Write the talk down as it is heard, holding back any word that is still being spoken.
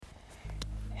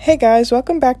Hey guys,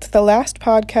 welcome back to the last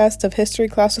podcast of History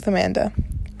Class with Amanda.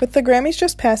 With the Grammys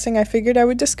just passing, I figured I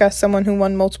would discuss someone who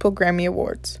won multiple Grammy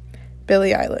Awards.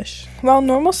 Billie Eilish. While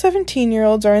normal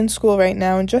 17-year-olds are in school right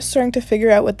now and just starting to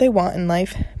figure out what they want in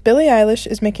life, Billie Eilish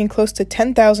is making close to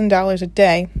 $10,000 a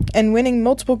day and winning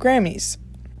multiple Grammys.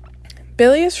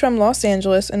 Billie is from Los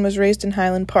Angeles and was raised in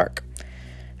Highland Park.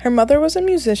 Her mother was a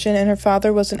musician and her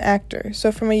father was an actor,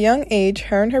 so from a young age,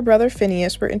 her and her brother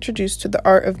Phineas were introduced to the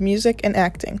art of music and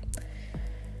acting.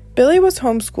 Billie was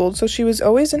homeschooled, so she was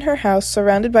always in her house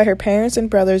surrounded by her parents' and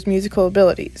brother's musical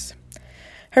abilities.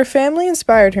 Her family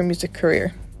inspired her music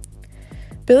career.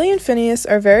 Billie and Phineas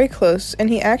are very close,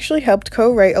 and he actually helped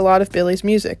co-write a lot of Billie's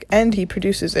music, and he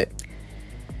produces it.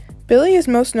 Billie is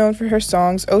most known for her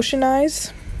songs Ocean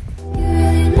Eyes,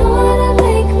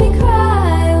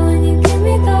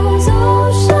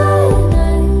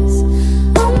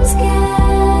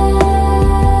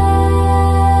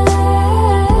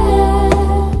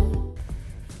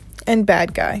 and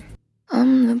Bad Guy.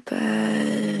 I'm the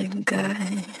bad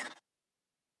guy.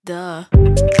 Duh.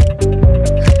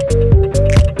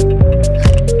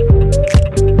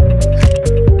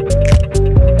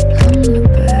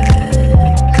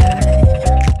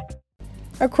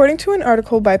 According to an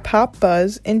article by Pop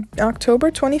Buzz, in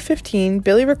October 2015,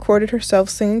 Billie recorded herself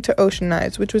singing to Ocean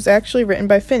Eyes, which was actually written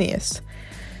by Phineas.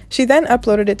 She then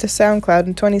uploaded it to SoundCloud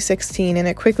in 2016, and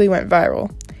it quickly went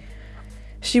viral.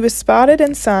 She was spotted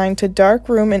and signed to Dark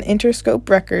Room and Interscope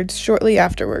Records shortly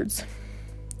afterwards.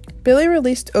 Billie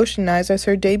released Ocean Eyes as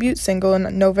her debut single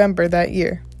in November that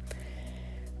year.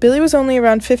 Billie was only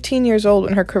around 15 years old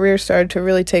when her career started to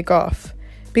really take off.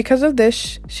 Because of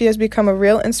this, she has become a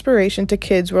real inspiration to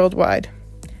kids worldwide.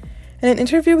 In an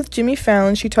interview with Jimmy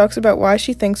Fallon, she talks about why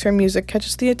she thinks her music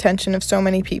catches the attention of so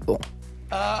many people.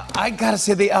 I gotta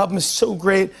say, the album is so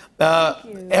great.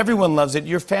 Everyone loves it.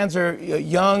 Your fans are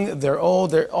young, they're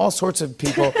old, they're all sorts of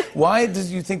people. Why do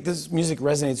you think this music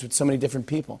resonates with so many different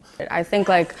people? I think,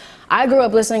 I grew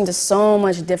up listening to so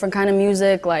much different kind of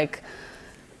music,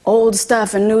 old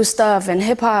stuff and new stuff and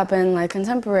hip-hop and,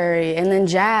 contemporary, and then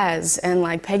jazz, and,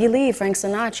 Peggy Lee, Frank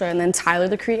Sinatra, and then Tyler,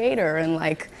 the Creator, and,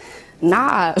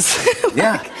 Nas.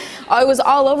 Yeah. It was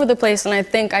all over the place, and I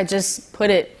think I just put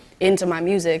it into my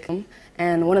music.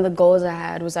 And one of the goals I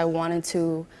had was I wanted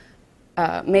to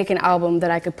make an album that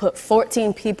I could put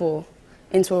 14 people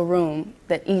into a room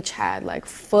that each had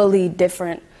fully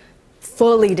different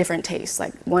tastes.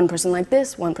 One person like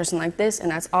this, one person like this,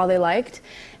 and that's all they liked.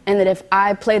 And that if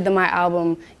I played them my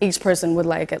album, each person would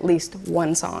like at least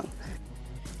one song.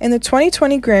 In the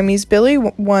 2020 Grammys, Billie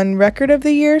won Record of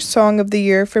the Year, Song of the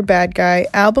Year for Bad Guy,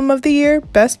 Album of the Year,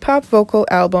 Best Pop Vocal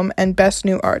Album, and Best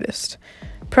New Artist.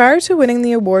 Prior to winning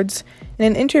the awards, in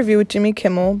an interview with Jimmy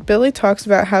Kimmel, Billie talks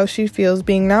about how she feels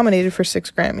being nominated for 6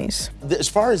 Grammys. As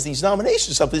far as these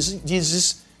nominations stuff,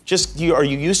 are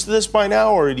you used to this by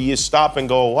now, or do you stop and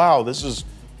go, wow, this is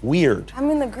weird? I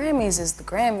mean, the Grammys is the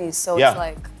Grammys, so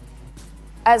yeah.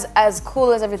 It's as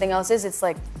cool as everything else is, it's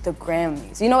the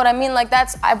Grammys. You know what I mean?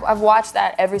 I've watched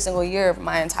that every single year of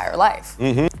my entire life.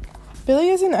 Mm-hmm. Billie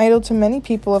is an idol to many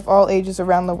people of all ages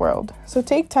around the world, so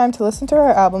take time to listen to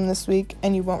her album this week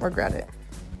and you won't regret it.